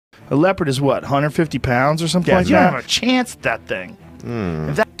A leopard is what, 150 pounds or something like that? You don't have a chance at that thing.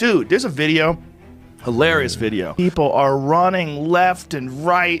 Dude, there's a video, hilarious video. People are running left and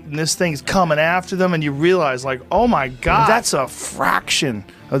right, and this thing's coming after them, and you realize, like, oh my God, that's a fraction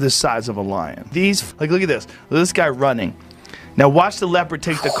of the size of a lion. These, like, look at this. Look at this guy running. Now watch the leopard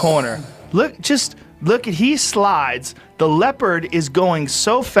take the corner. Look at, he slides. The leopard is going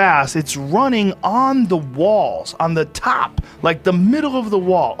so fast, it's running on the walls, on the top, like the middle of the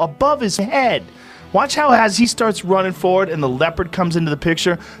wall, above his head. Watch how as he starts running forward and the leopard comes into the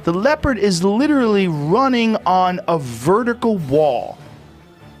picture, the leopard is literally running on a vertical wall.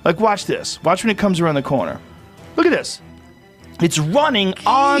 Like, watch this. Watch when it comes around the corner. Look at this. It's running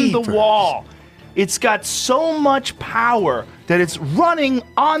on the wall. It's got so much power that it's running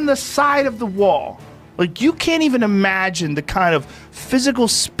on the side of the wall. Like, you can't even imagine the kind of physical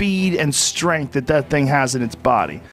speed and strength that that thing has in its body.